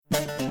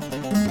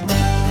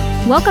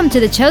Welcome to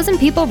the Chosen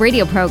People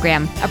radio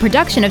program, a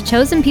production of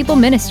Chosen People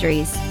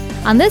Ministries.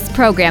 On this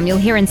program, you'll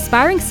hear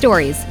inspiring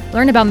stories,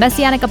 learn about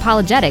messianic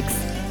apologetics,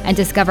 and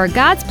discover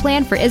God's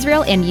plan for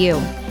Israel and you.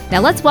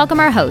 Now let's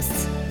welcome our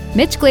hosts,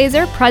 Mitch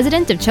Glaser,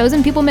 President of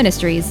Chosen People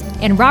Ministries,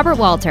 and Robert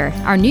Walter,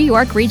 our New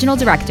York Regional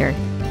Director.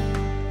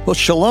 Well,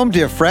 shalom,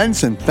 dear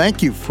friends, and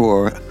thank you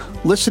for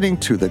listening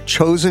to the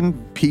Chosen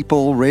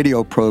People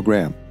radio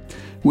program.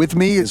 With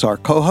me is our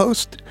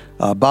co-host,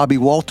 Bobby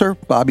Walter.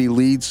 Bobby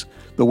leads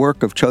the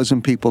work of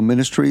Chosen People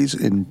Ministries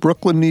in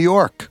Brooklyn, New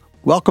York.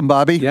 Welcome,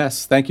 Bobby.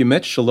 Yes, thank you,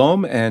 Mitch.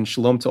 Shalom, and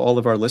shalom to all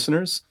of our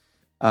listeners.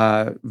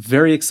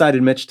 Very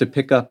excited, Mitch, to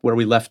pick up where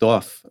we left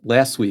off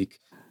last week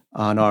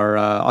on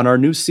our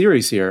new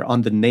series here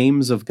on the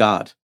names of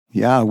God.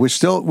 Yeah, we're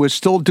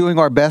still doing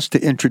our best to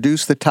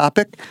introduce the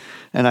topic,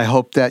 and I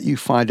hope that you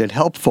find it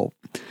helpful.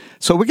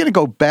 So we're going to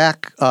go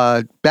back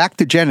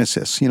to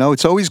Genesis. You know,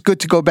 it's always good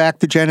to go back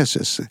to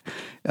Genesis.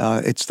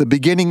 It's the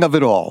beginning of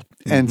it all.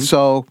 Mm-hmm. And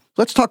so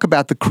let's talk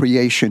about the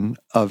creation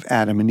of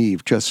Adam and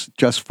Eve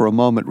just for a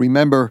moment.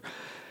 Remember,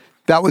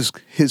 that was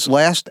his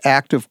last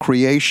act of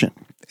creation.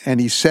 And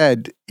he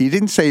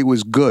didn't say it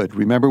was good.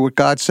 Remember what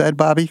God said,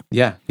 Bobby?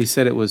 Yeah, he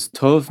said it was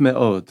tov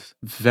me'od,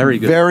 very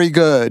good. Very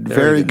good,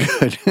 very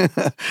good.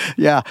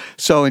 Yeah,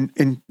 so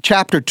in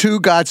chapter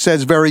 2, God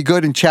says very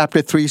good. In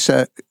chapter 3,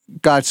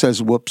 God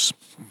says, whoops,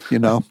 you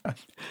know.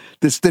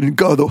 This didn't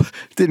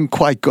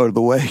quite go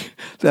the way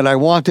that I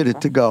wanted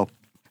it to go.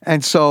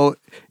 And so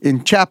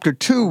in chapter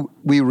 2,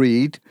 we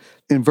read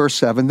in verse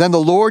 7, "Then the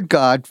Lord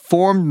God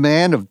formed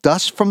man of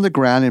dust from the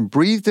ground and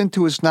breathed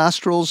into his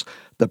nostrils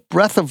the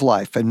breath of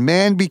life, and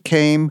man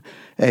became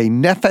a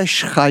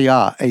nefesh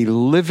chaya, a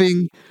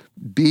living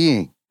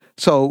being."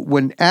 So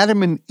when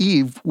Adam and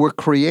Eve were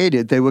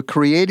created, they were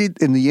created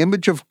in the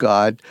image of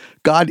God.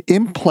 God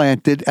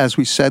implanted, as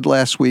we said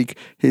last week,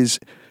 his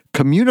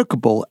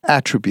communicable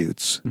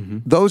attributes,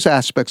 those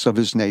aspects of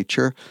his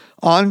nature,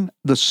 on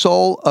the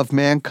soul of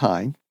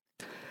mankind.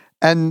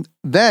 And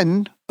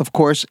then, of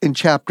course, in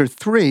chapter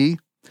 3,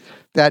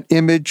 that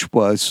image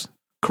was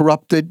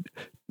corrupted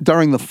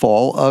during the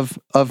fall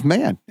of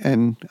man.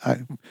 And,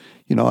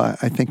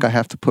 I think I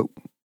have to put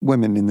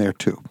women in there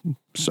too.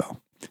 So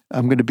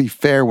I'm going to be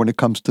fair when it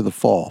comes to the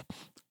fall,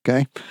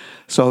 okay?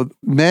 So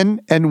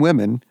men and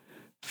women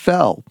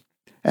fell,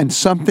 and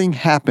something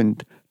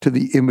happened to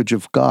the image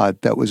of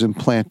God that was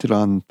implanted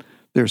on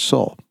their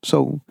soul.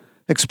 So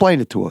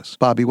explain it to us,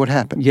 Bobby, what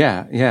happened?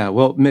 Yeah.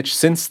 Well, Mitch,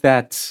 since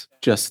that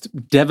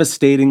just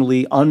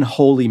devastatingly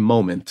unholy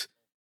moment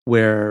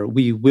where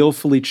we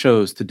willfully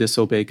chose to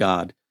disobey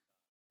God,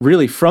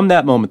 really, from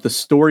that moment, the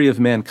story of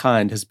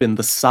mankind has been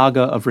the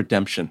saga of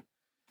redemption,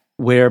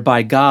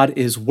 whereby God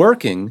is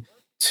working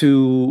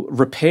to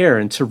repair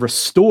and to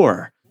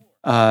restore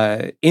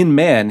in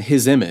man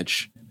his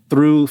image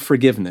through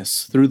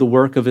forgiveness, through the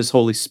work of his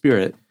Holy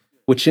Spirit,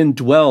 which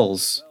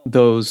indwells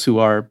those who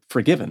are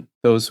forgiven,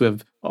 those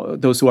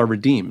who are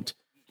redeemed.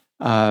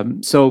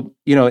 So,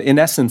 in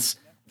essence,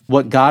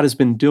 what God has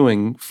been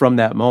doing from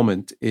that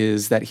moment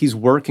is that he's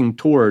working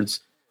towards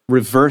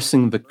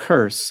reversing the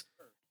curse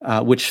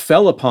which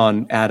fell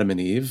upon Adam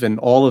and Eve and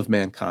all of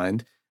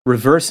mankind,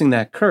 reversing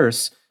that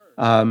curse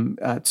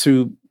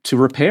to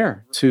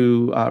repair,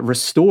 to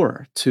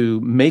restore,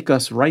 to make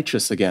us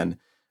righteous again,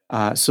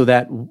 so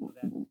that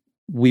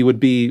we would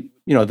be,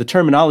 the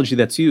terminology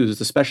that's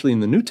used, especially in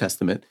the New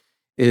Testament,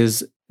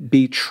 is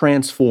be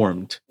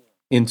transformed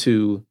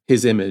into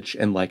his image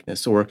and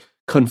likeness, or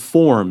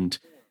conformed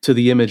to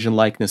the image and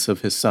likeness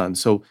of his Son.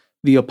 So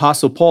the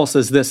Apostle Paul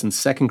says this in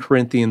 2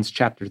 Corinthians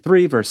chapter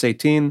 3, verse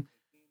 18,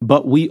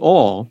 "But we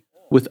all,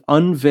 with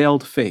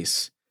unveiled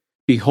face,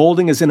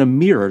 beholding as in a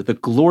mirror the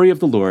glory of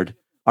the Lord,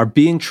 are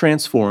being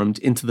transformed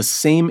into the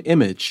same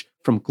image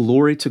from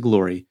glory to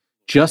glory,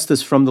 just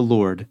as from the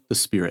Lord, the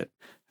Spirit."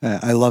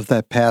 I love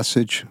that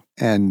passage,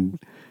 and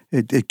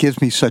it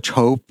gives me such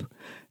hope,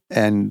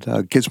 and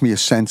gives me a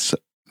sense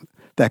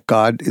that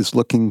God is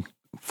looking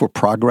for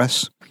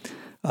progress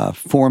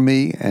for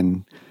me,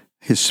 and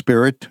his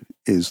Spirit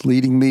is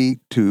leading me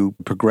to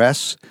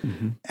progress.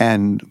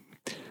 And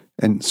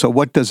so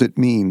what does it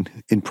mean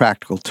in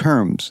practical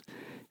terms?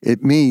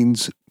 It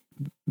means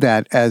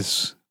that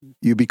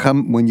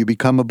when you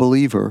become a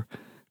believer,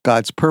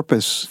 God's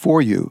purpose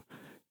for you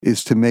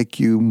is to make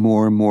you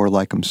more and more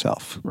like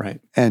himself.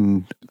 Right.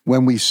 And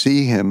when we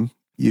see him,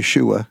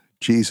 Yeshua,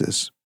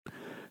 Jesus,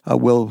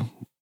 will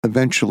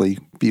eventually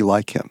be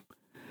like him.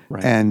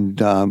 Right. And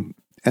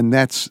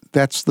that's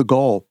the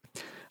goal.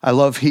 I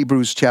love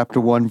Hebrews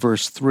chapter 1,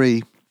 verse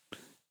 3,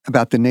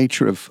 about the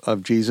nature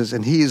of Jesus.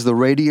 "And he is the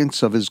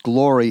radiance of his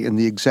glory and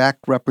the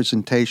exact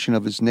representation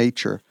of his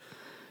nature,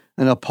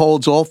 and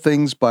upholds all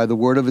things by the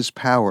word of his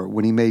power.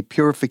 When he made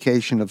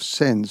purification of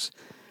sins,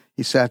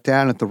 he sat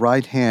down at the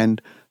right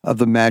hand of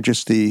the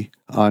majesty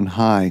on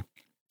high."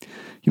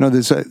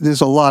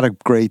 There's a lot of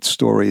great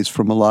stories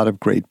from a lot of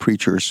great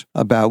preachers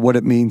about what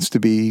it means to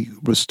be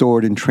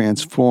restored and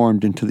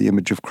transformed into the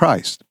image of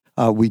Christ.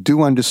 we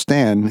do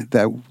understand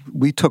that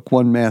we took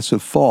one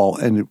massive fall,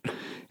 and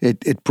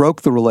it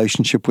broke the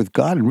relationship with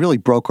God and really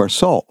broke our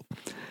soul.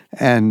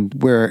 And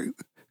where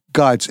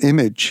God's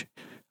image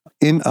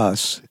in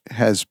us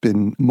has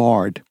been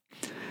marred.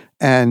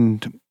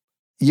 And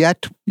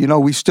yet,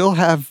 we still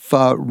have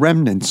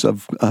remnants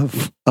of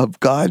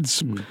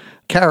God's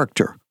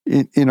character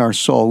in our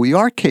soul. We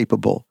are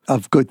capable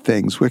of good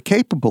things. We're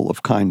capable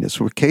of kindness.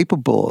 We're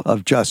capable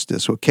of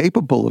justice. We're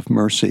capable of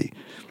mercy.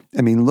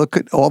 I mean, look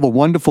at all the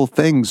wonderful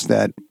things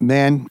that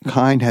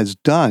mankind has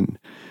done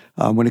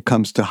when it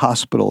comes to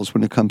hospitals,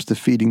 when it comes to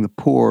feeding the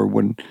poor,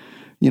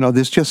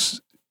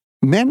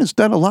 man has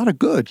done a lot of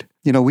good.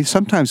 We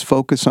sometimes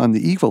focus on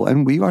the evil,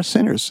 and we are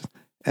sinners,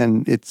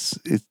 and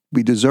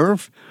we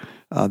deserve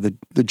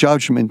the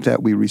judgment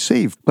that we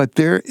receive. But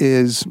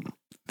there's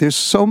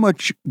so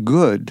much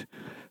good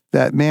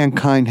that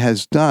mankind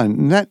has done,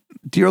 and that,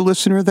 dear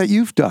listener, that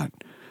you've done.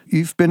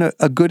 You've been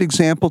a good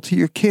example to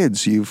your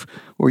kids,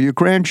 or your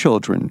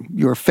grandchildren.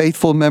 You're a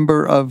faithful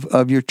member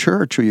of your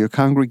church or your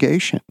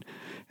congregation,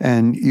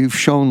 and you've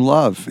shown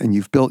love, and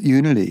you've built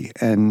unity,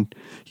 and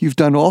you've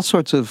done all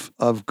sorts of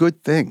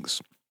good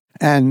things.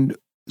 And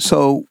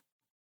so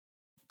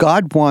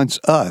God wants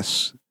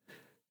us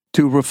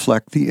to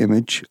reflect the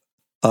image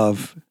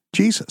of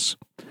Jesus.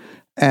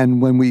 And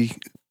when we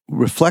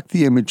reflect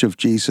the image of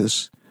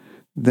Jesus,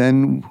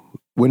 then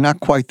we're not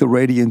quite the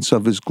radiance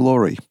of his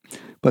glory,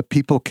 but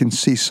people can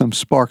see some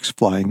sparks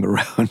flying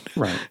around,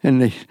 right?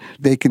 And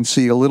they can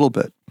see a little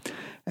bit.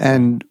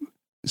 And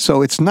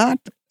so it's not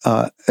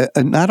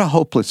a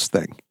hopeless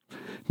thing.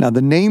 Now,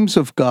 the names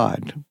of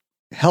God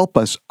help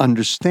us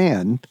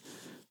understand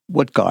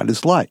what God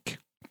is like.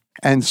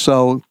 And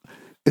so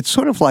it's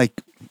sort of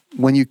like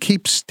when you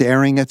keep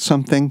staring at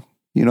something,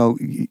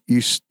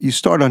 you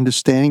start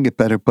understanding it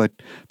better. But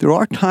there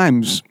are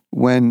times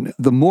when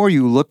the more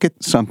you look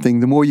at something,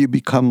 the more you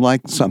become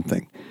like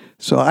something.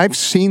 So I've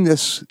seen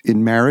this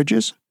in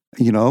marriages,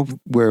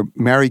 where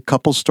married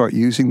couples start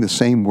using the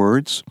same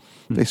words.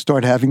 They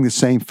start having the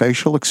same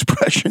facial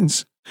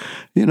expressions,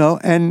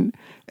 and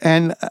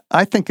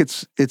I think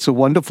it's a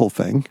wonderful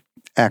thing,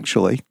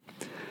 actually.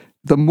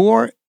 The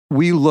more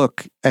we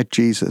look at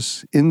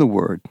Jesus in the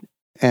Word,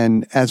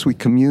 and as we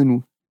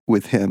commune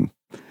with him,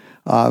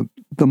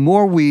 the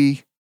more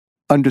we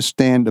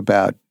understand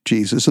about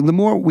Jesus and the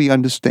more we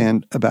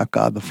understand about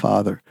God the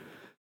Father,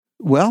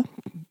 well,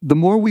 the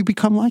more we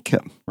become like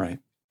him. Right.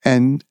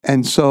 And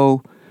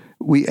so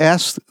we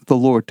ask the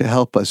Lord to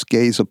help us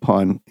gaze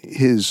upon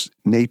his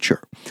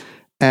nature.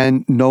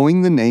 And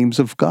knowing the names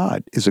of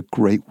God is a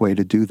great way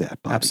to do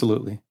that, Bobby.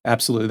 Absolutely.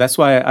 Absolutely. That's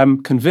why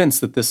I'm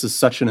convinced that this is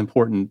such an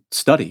important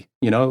study,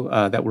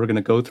 that we're going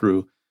to go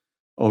through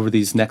over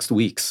these next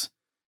weeks.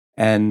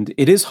 And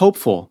it is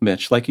hopeful,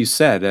 Mitch, like you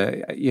said.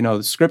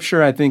 The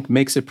Scripture, I think,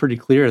 makes it pretty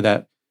clear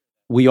that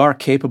we are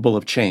capable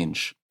of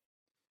change.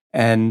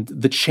 And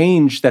the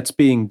change that's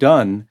being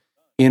done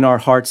in our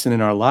hearts and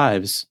in our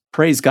lives,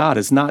 praise God,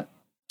 is not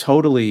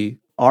totally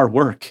our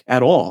work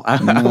at all.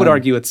 I would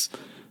argue it's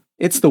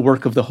the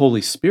work of the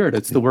Holy Spirit.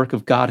 It's the work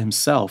of God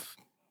himself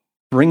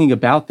bringing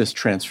about this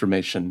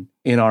transformation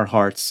in our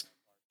hearts,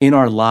 in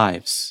our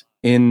lives,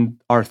 in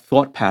our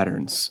thought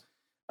patterns,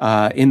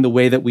 in the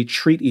way that we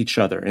treat each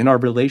other, in our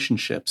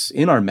relationships,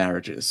 in our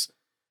marriages.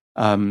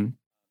 And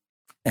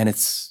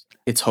it's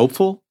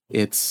hopeful.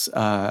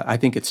 I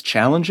think it's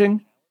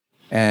challenging,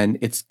 and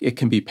it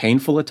can be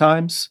painful at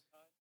times,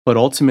 but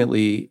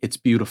ultimately it's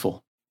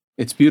beautiful.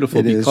 It's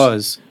beautiful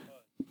because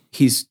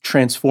he's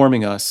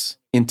transforming us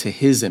into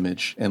his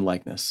image and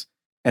likeness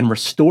and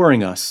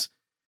restoring us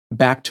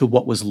back to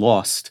what was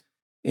lost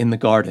in the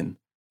garden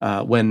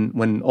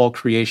when all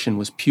creation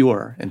was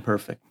pure and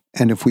perfect.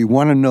 And if we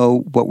want to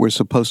know what we're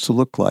supposed to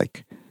look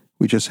like,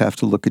 we just have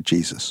to look at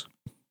Jesus.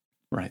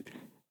 Right.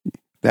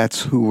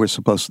 That's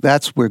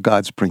that's where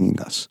God's bringing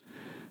us,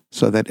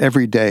 so that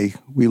every day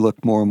we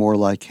look more and more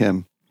like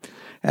him.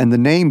 And the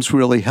names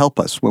really help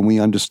us when we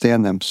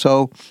understand them.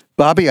 So,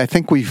 Bobby, I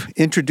think we've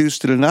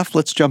introduced it enough.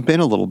 Let's jump in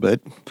a little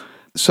bit.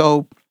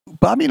 So,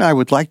 Bobby and I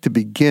would like to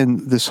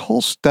begin this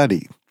whole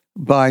study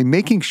by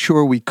making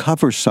sure we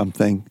cover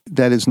something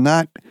that is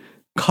not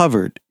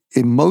covered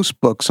in most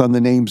books on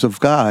the names of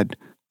God.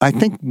 I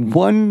think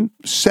one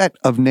set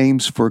of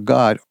names for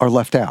God are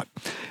left out,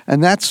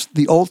 and that's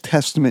the Old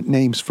Testament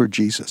names for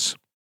Jesus,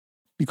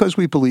 because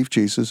we believe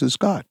Jesus is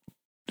God.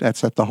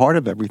 That's at the heart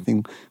of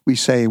everything we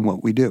say and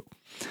what we do.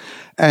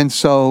 And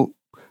so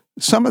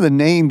some of the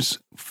names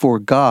for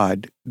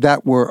God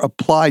that were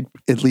applied,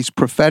 at least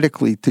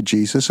prophetically, to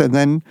Jesus and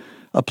then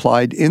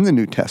applied in the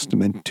New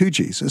Testament to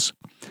Jesus,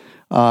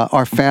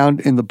 are found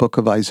in the book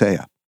of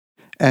Isaiah.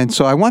 And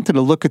so I wanted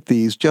to look at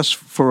these just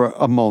for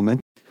a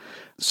moment.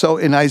 So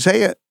in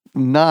Isaiah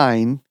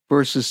 9,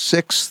 verses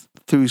 6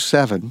 through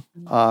 7,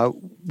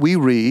 we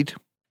read,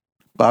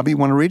 Bobby, you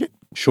want to read it?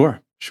 Sure.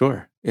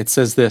 It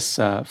says this,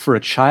 for a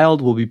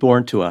child will be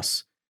born to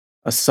us,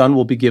 a son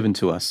will be given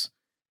to us,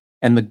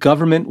 and the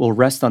government will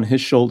rest on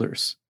his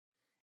shoulders,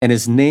 and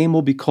his name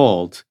will be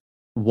called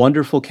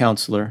Wonderful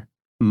Counselor,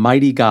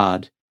 Mighty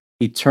God,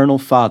 Eternal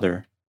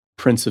Father,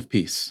 Prince of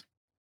Peace.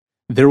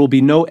 There will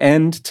be no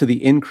end to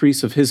the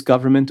increase of his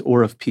government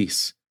or of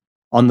peace,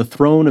 on the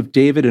throne of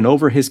David and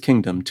over his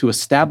kingdom, to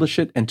establish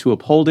it and to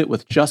uphold it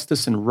with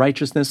justice and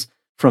righteousness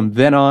from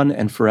then on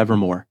and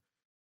forevermore.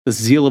 The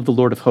zeal of the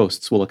Lord of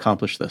hosts will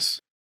accomplish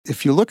this.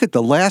 If you look at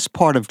the last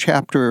part of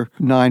chapter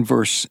 9,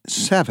 verse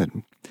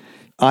 7,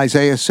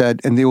 Isaiah said,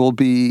 and there will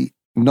be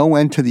no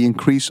end to the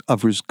increase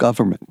of his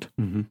government,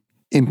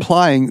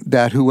 implying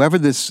that whoever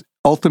this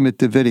ultimate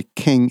Davidic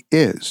king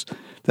is,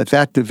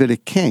 that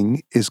Davidic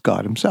king is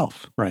God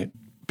himself. Right.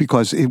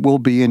 Because it will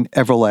be an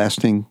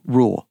everlasting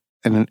rule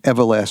and an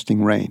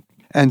everlasting reign.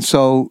 And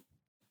so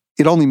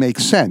it only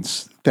makes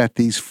sense that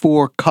these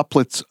 4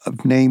 couplets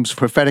of names,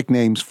 prophetic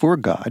names for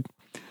God,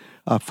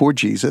 for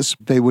Jesus,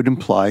 they would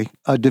imply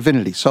a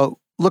divinity. So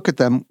look at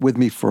them with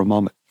me for a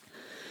moment.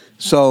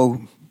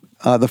 So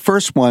the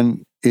first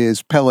one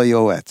is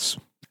Peleoetz,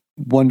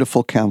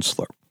 wonderful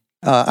counselor.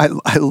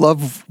 I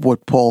love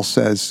what Paul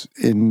says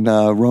in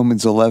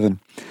Romans 11,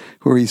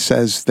 where he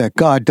says that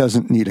God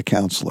doesn't need a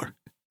counselor.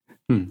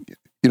 You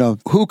know,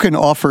 who can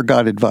offer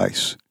God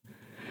advice?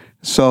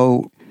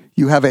 So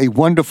you have a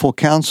wonderful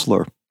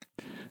counselor,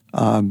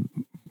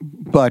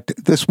 but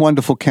this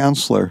wonderful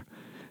counselor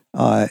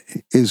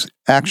is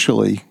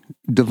actually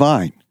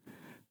divine.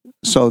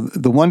 So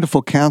the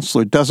wonderful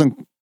counselor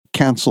doesn't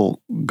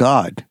counsel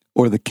God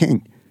or the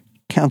king,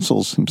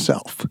 counsels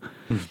himself.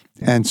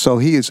 And so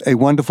he is a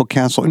wonderful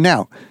counselor.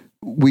 Now,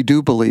 we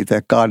do believe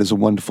that God is a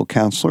wonderful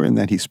counselor and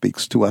that he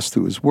speaks to us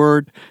through his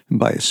word and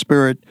by his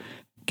spirit,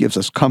 gives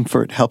us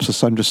comfort, helps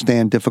us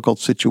understand difficult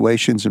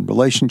situations and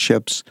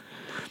relationships.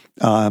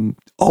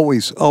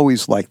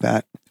 Always like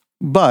that.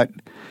 But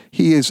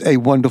he is a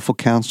wonderful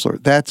counselor.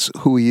 That's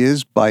who he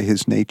is by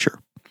his nature.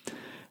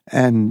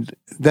 And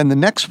then the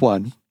next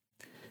one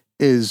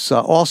is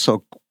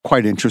also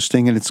quite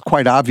interesting, and it's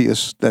quite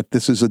obvious that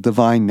this is a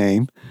divine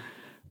name,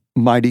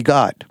 Mighty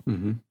God.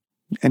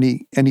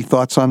 Any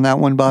thoughts on that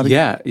one, Bobby?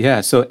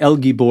 Yeah. So El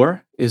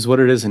Gibor is what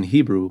it is in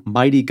Hebrew,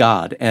 mighty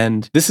God.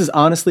 And this is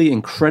honestly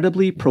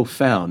incredibly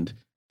profound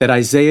that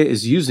Isaiah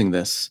is using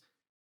this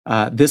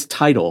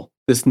title,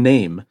 this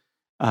name,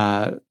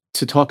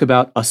 to talk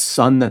about a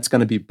son that's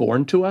going to be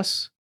born to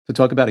us, to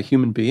talk about a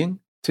human being.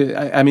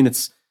 I mean,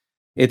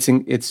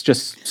 it's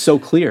just so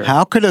clear.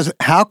 How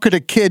could a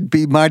kid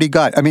be mighty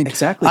God? I mean,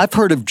 exactly. I've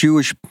heard of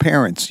Jewish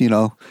parents,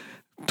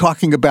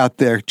 talking about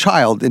their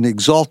child in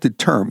exalted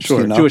terms.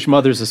 Sure, Jewish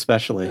mothers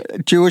especially.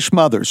 Jewish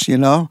mothers,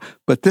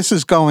 but this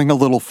is going a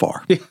little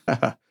far.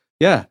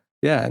 Yeah.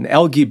 And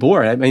El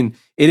Gibor, I mean,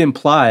 it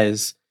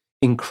implies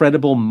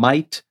incredible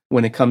might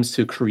when it comes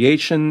to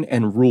creation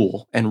and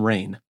rule and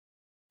reign.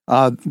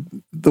 The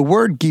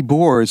word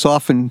Gibor is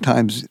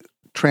oftentimes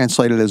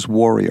translated as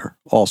warrior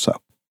also.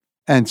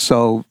 And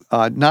so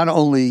not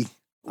only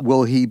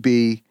will he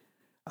be,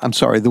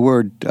 the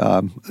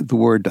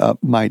word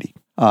mighty.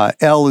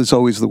 El is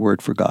always the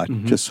word for God,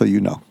 just so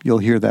you know. You'll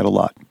hear that a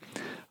lot.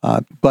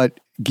 But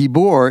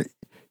Gibor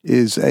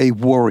is a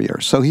warrior.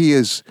 So he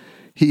is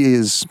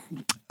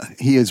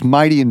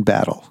mighty in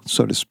battle,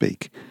 so to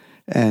speak.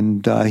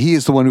 And he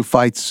is the one who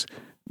fights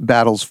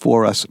battles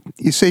for us.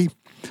 You see,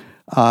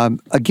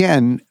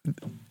 again,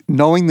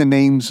 knowing the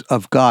names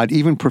of God,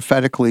 even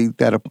prophetically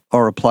that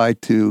are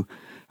applied to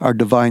our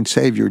divine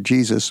Savior,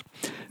 Jesus,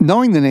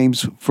 knowing the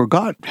names for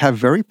God have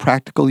very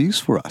practical use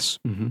for us.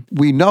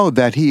 We know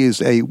that he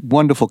is a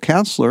wonderful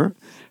counselor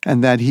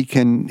and that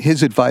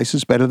his advice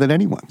is better than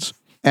anyone's.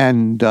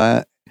 And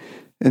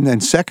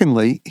then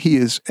secondly, he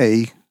is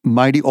a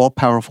mighty,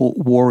 all-powerful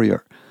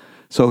warrior.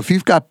 So if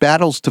you've got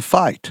battles to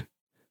fight,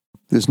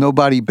 there's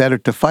nobody better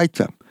to fight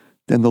them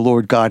than the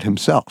Lord God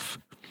himself.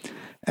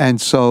 And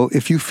so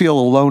if you feel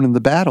alone in the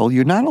battle,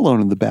 you're not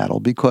alone in the battle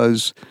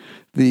because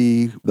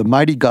the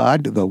mighty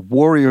God, the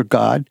warrior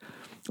God,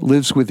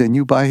 lives within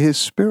you by his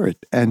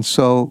spirit. And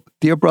so,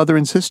 dear brother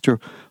and sister,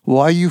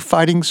 why are you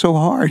fighting so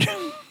hard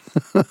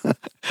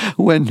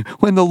when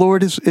the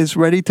Lord is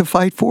ready to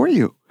fight for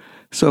you?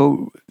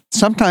 So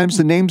sometimes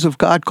the names of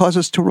God cause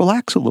us to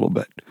relax a little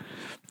bit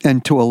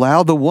and to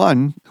allow the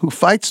one who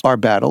fights our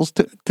battles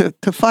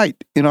to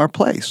fight in our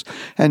place.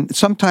 And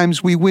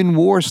sometimes we win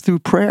wars through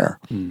prayer.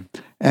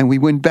 And we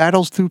win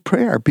battles through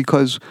prayer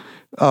because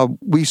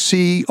we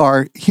see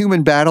our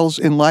human battles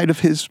in light of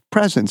his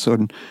presence.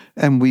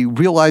 And we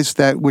realize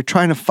that we're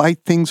trying to fight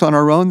things on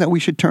our own, that we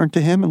should turn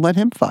to him and let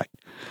him fight.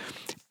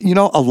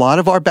 A lot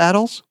of our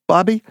battles,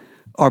 Bobby,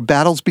 are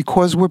battles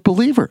because we're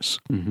believers.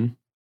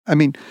 I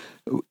mean,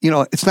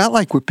 it's not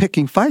like we're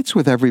picking fights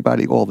with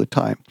everybody all the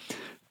time.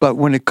 But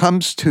when it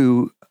comes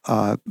to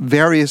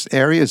various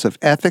areas of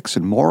ethics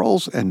and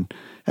morals and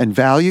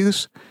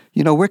values,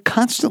 we're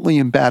constantly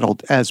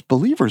embattled as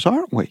believers,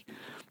 aren't we?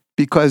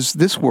 Because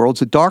this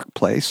world's a dark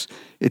place.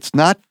 It's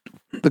not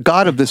the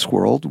God of this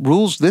world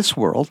rules this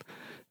world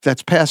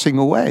that's passing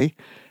away,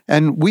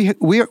 and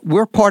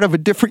we're part of a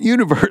different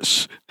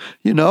universe,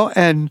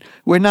 and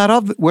we're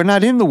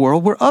not in the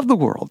world. We're of the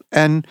world,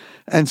 and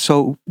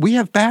so we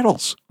have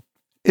battles.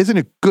 Isn't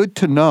it good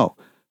to know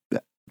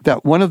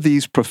that one of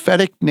these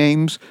prophetic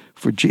names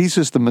for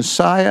Jesus, the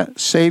Messiah,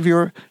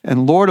 Savior,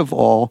 and Lord of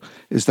all,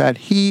 is that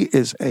he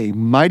is a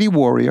mighty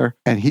warrior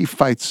and he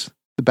fights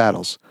the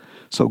battles.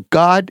 So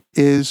God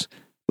is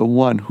the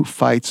one who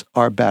fights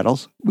our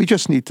battles. We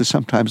just need to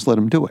sometimes let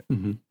him do it.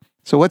 Mm-hmm.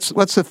 So what's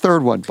the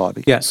third one,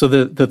 Bobby? Yeah, so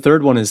the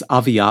third one is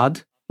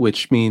Aviad,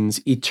 which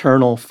means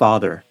eternal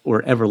Father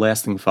or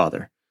everlasting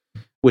Father,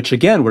 which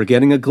again, we're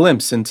getting a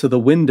glimpse into the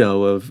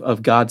window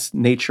of God's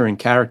nature and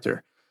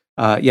character.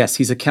 Yes,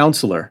 he's a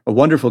counselor, a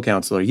wonderful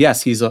counselor.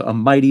 Yes, he's a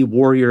mighty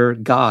warrior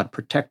God,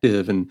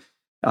 protective and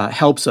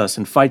helps us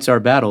and fights our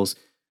battles,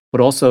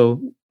 but also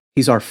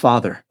he's our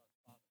Father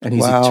and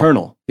he's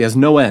eternal. He has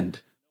no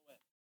end.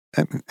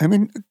 I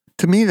mean,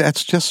 to me,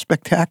 that's just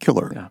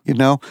spectacular, you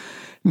know?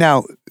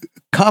 Now,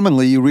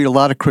 commonly you read a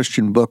lot of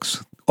Christian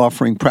books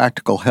offering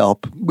practical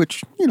help,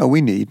 which, you know,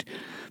 we need,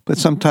 but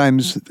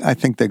sometimes I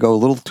think they go a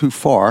little too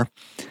far,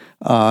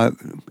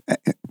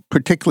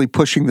 particularly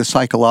pushing the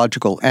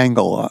psychological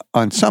angle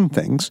on some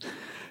things.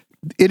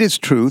 It is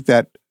true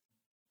that,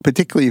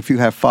 particularly if you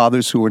have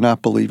fathers who are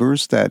not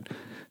believers, that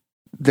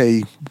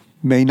they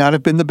may not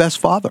have been the best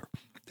father.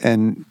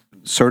 And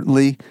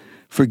certainly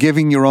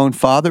forgiving your own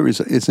father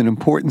is an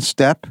important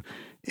step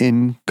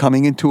in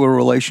coming into a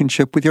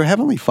relationship with your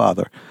Heavenly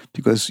Father,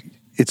 because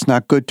it's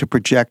not good to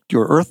project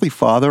your earthly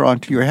father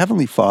onto your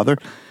Heavenly Father,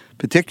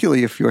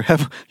 particularly if your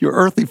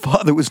earthly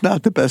father was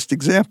not the best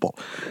example.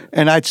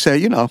 And I'd say,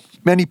 you know,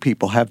 many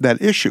people have that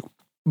issue.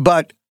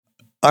 But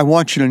I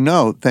want you to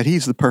know that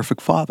he's the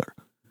perfect father.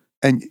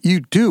 And you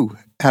do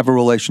have a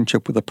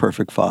relationship with a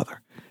perfect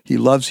father. He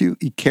loves you.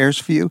 He cares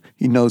for you.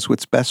 He knows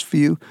what's best for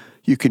you.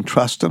 You can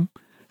trust him.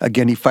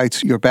 Again, he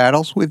fights your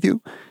battles with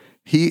you.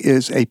 He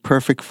is a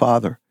perfect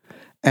father.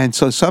 And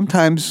so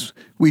sometimes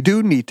we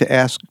do need to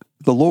ask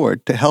the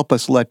Lord to help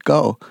us let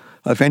go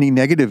of any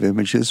negative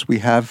images we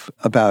have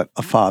about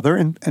a father,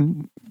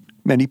 and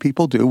many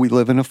people do. We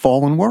live in a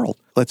fallen world,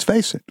 let's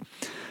face it.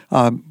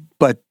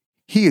 But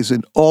he is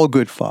an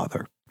all-good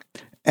father.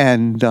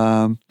 And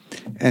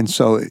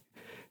so,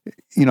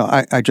 you know,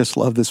 I just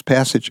love this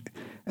passage.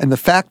 And the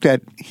fact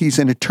that he's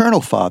an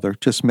eternal father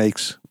just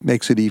makes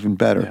it even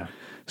better. Yeah.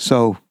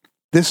 So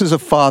this is a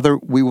father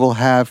we will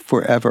have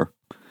forever.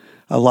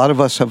 A lot of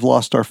us have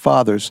lost our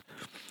fathers.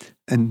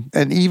 And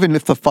even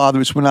if the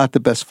fathers were not the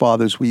best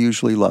fathers, we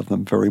usually love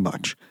them very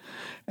much.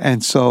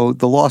 And so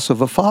the loss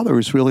of a father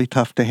is really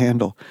tough to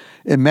handle.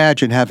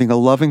 Imagine having a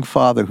loving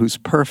father who's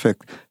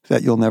perfect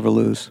that you'll never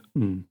lose.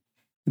 Mm.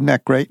 Isn't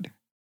that great?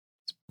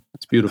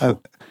 It's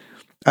beautiful.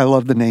 I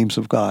love the names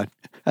of God.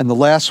 And the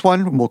last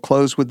one, we'll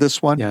close with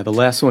this one. Yeah, the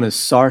last one is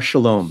Sar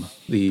Shalom,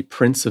 the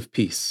Prince of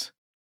Peace.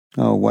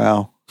 Oh,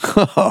 wow.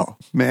 Oh,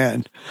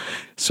 man.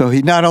 So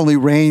he not only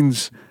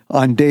reigns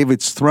on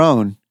David's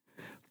throne.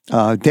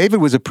 David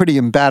was a pretty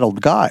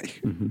embattled guy.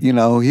 Mm-hmm. You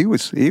know, he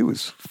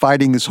was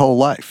fighting his whole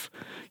life.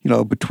 You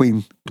know,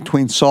 between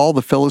Saul,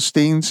 the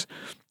Philistines,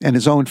 and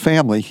his own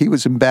family, he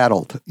was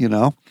embattled. You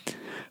know,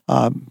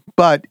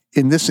 but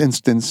in this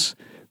instance,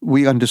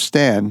 we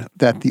understand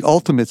that the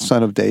ultimate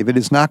son of David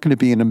is not going to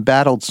be an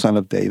embattled son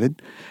of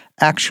David.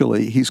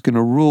 Actually, he's going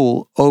to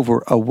rule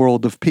over a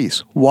world of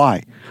peace.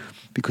 Why?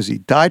 Because he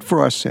died for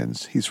our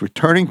sins. He's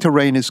returning to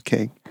reign as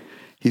king.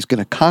 He's going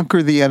to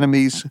conquer the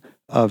enemies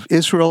of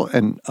Israel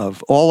and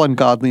of all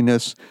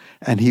ungodliness,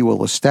 and he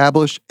will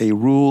establish a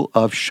rule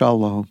of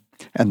shalom.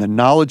 And the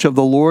knowledge of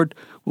the Lord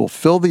will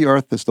fill the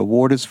earth as the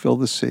waters fill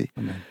the sea.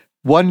 Amen.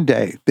 One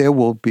day there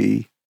will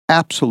be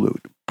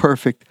absolute,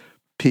 perfect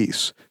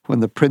peace when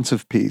the Prince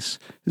of Peace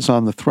is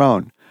on the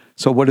throne.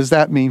 So what does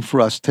that mean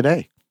for us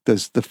today?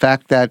 Does the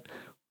fact that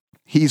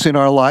he's in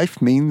our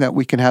life mean that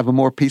we can have a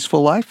more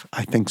peaceful life?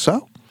 I think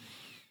so.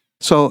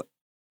 So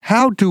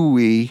how do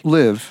we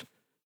live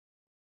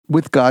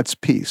with God's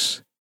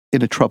peace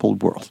in a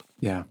troubled world?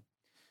 Yeah.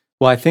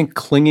 Well, I think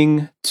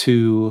clinging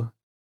to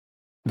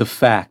the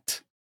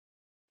fact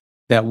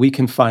that we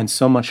can find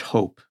so much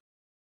hope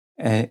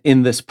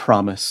in this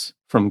promise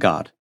from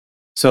God.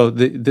 So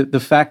the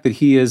fact that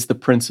he is the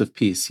Prince of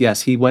Peace,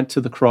 yes, he went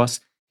to the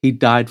cross, he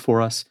died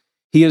for us.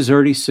 He has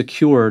already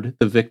secured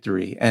the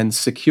victory and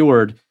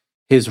secured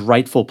his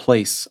rightful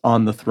place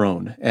on the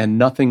throne, and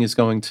nothing is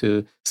going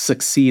to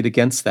succeed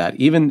against that.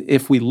 Even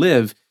if we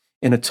live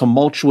in a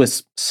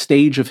tumultuous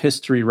stage of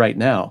history right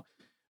now,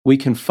 we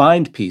can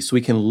find peace.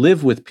 We can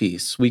live with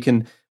peace. We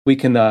can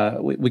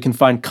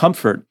find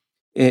comfort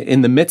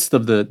in the midst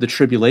of the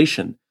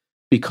tribulation,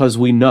 because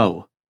we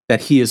know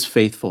that he is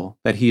faithful,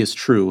 that he is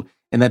true,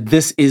 and that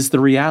this is the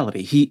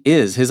reality. He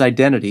is, his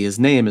identity, his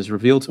name is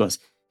revealed to us.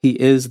 He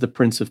is the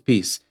Prince of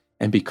Peace.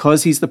 And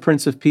because he's the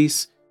Prince of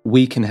Peace,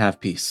 we can have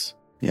peace.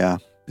 Yeah,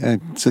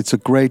 it's a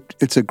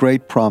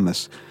great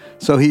promise.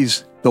 So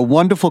he's the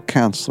wonderful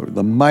counselor,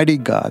 the mighty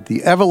God,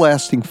 the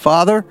everlasting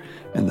Father,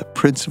 and the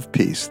Prince of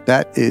Peace.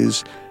 That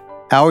is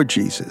our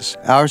Jesus,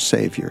 our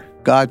Savior,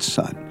 God's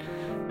Son.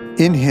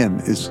 In him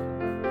is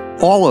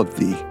all of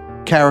the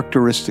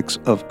characteristics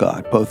of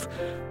God, both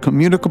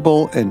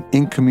communicable and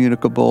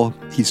incommunicable.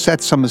 He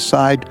set some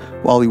aside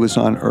while he was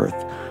on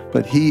earth,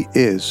 but he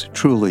is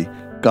truly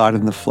God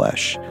in the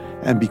flesh.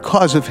 And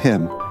because of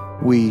him,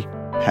 we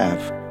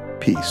have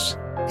peace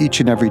each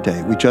and every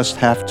day. We just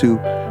have to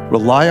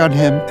rely on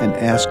him and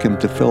ask him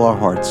to fill our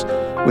hearts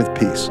with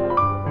peace.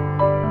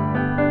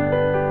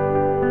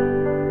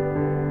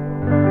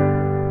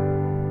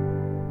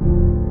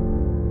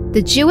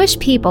 The Jewish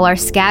people are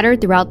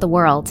scattered throughout the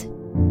world.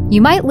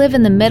 You might live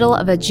in the middle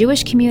of a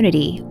Jewish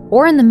community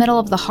or in the middle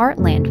of the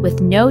heartland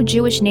with no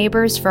Jewish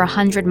neighbors for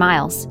 100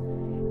 miles.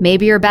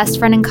 Maybe your best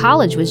friend in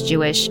college was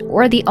Jewish,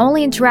 or the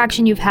only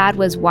interaction you've had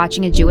was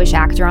watching a Jewish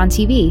actor on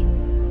TV.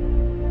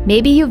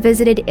 Maybe you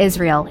visited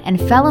Israel and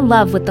fell in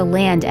love with the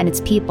land and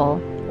its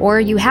people,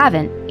 or you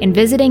haven't, and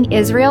visiting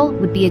Israel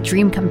would be a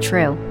dream come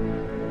true.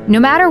 No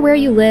matter where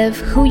you live,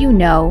 who you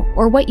know,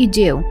 or what you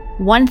do,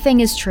 one thing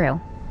is true.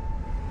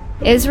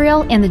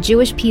 Israel and the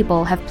Jewish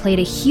people have played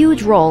a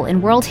huge role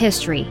in world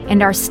history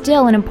and are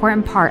still an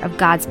important part of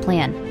God's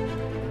plan.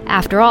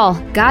 After all,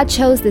 God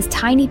chose this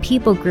tiny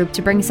people group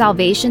to bring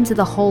salvation to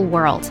the whole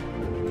world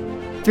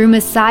through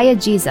Messiah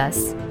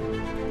Jesus.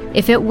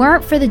 If it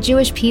weren't for the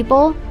Jewish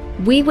people,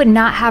 we would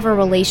not have a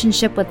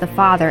relationship with the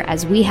Father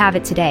as we have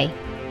it today.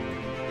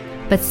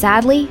 But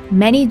sadly,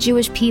 many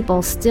Jewish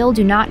people still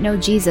do not know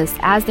Jesus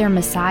as their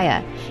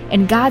Messiah,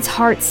 and God's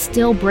heart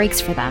still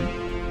breaks for them.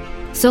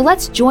 So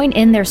let's join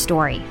in their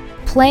story,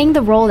 playing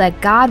the role that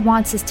God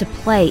wants us to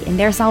play in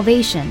their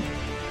salvation.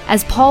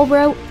 As Paul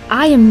wrote,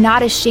 "I am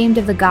not ashamed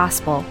of the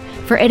gospel,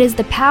 for it is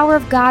the power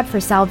of God for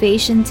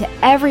salvation to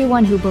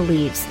everyone who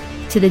believes,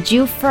 to the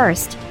Jew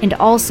first and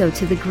also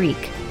to the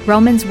Greek."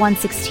 Romans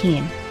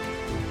 1:16.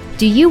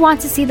 Do you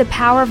want to see the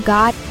power of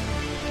God?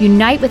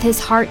 Unite with his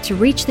heart to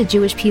reach the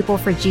Jewish people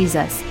for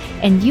Jesus,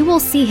 and you will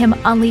see him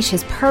unleash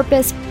his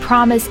purpose,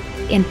 promise,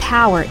 and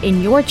power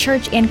in your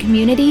church and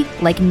community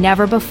like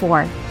never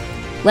before.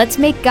 Let's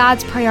make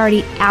God's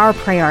priority our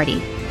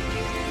priority.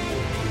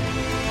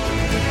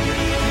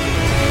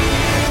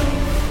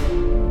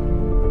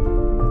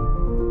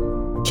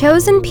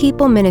 Chosen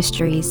People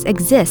Ministries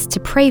exists to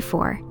pray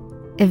for,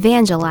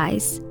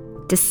 evangelize,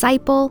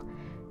 disciple,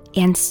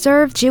 and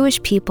serve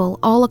Jewish people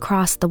all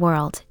across the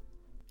world.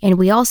 And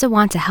we also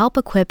want to help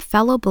equip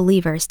fellow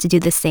believers to do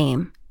the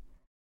same.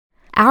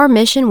 Our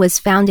mission was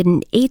founded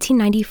in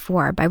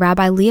 1894 by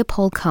Rabbi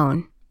Leopold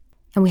Cohn,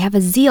 and we have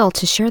a zeal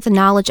to share the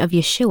knowledge of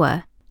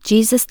Yeshua,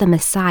 Jesus the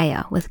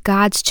Messiah, with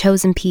God's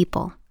chosen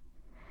people.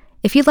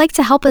 If you'd like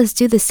to help us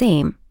do the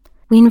same,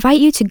 we invite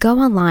you to go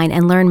online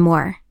and learn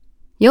more.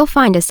 You'll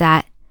find us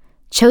at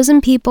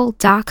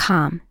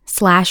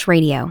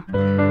chosenpeople.com/radio.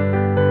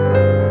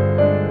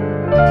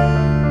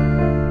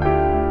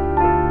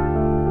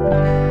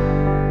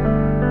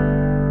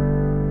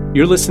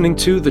 You're listening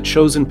to The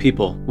Chosen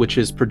People, which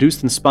is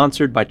produced and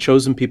sponsored by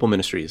Chosen People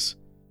Ministries.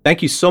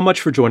 Thank you so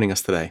much for joining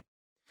us today.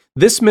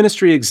 This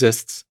ministry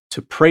exists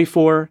to pray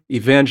for,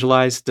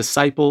 evangelize,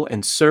 disciple,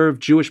 and serve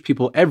Jewish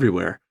people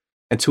everywhere,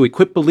 and to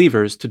equip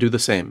believers to do the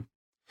same.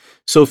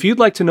 So if you'd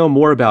like to know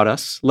more about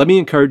us, let me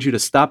encourage you to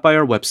stop by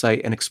our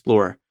website and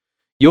explore.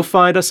 You'll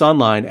find us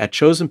online at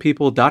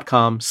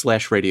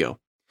chosenpeople.com/radio.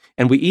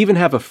 And we even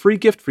have a free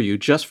gift for you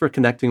just for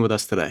connecting with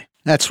us today.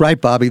 That's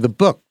right, Bobby. The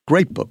book,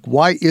 great book,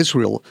 Why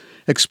Israel,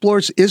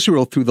 explores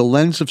Israel through the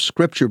lens of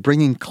Scripture,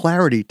 bringing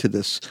clarity to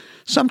this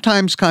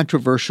sometimes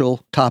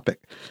controversial topic,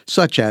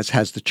 such as,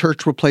 has the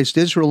church replaced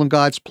Israel in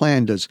God's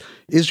plan? Does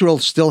Israel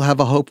still have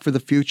a hope for the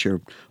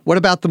future? What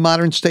about the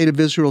modern state of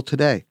Israel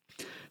today?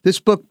 This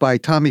book by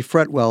Tommy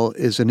Fretwell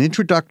is an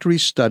introductory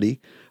study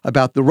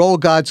about the role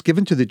God's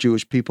given to the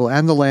Jewish people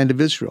and the land of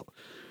Israel.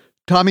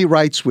 Tommy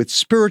writes with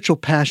spiritual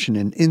passion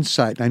and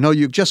insight. I know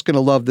you're just going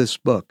to love this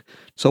book.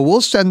 So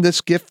we'll send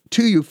this gift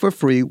to you for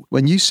free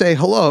when you say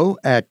hello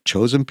at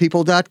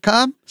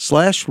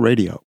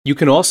chosenpeople.com/radio. You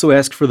can also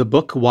ask for the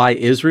book Why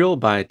Israel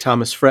by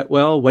Thomas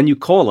Fretwell when you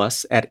call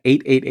us at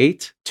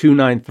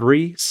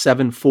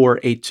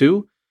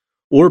 888-293-7482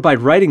 or by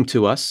writing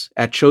to us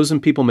at Chosen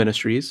People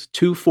Ministries,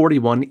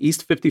 241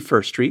 East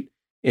 51st Street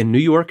in New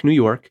York, New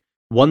York,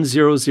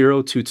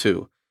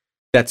 10022.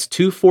 That's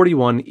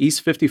 241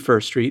 East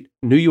 51st Street,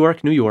 New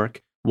York, New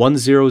York,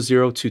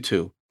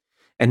 10022.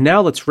 And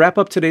now let's wrap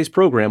up today's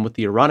program with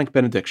the Aaronic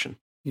benediction.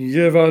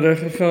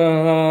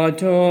 Yevarechecha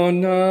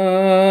Adonai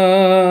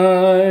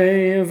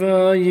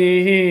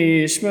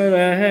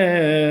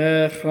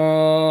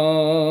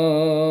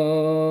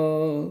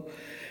v'yishmerecha.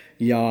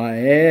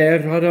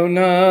 Ya'er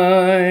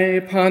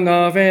Adonai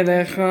panav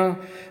elecha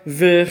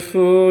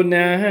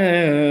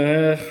v'chunecha.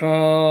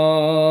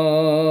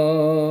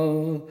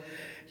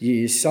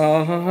 Yisa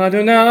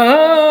Adonai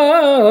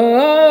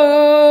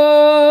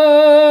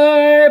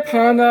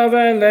panav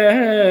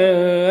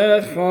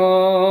elecha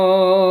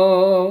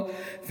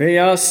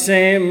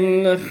v'yasem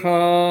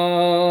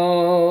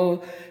lecha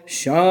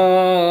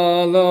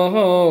shalom.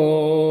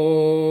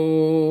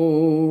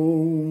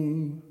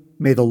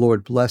 May the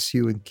Lord bless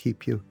you and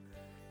keep you.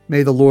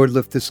 May the Lord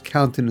lift his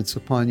countenance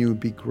upon you and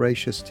be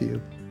gracious to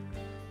you.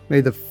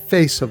 May the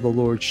face of the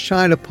Lord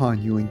shine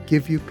upon you and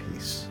give you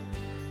peace.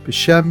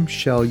 B'Shem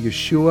Shel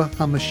Yeshua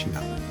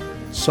HaMashiach,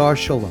 Sar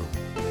Shalom.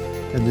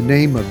 In the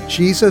name of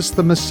Jesus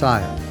the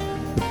Messiah,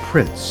 the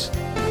Prince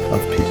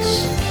of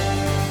Peace.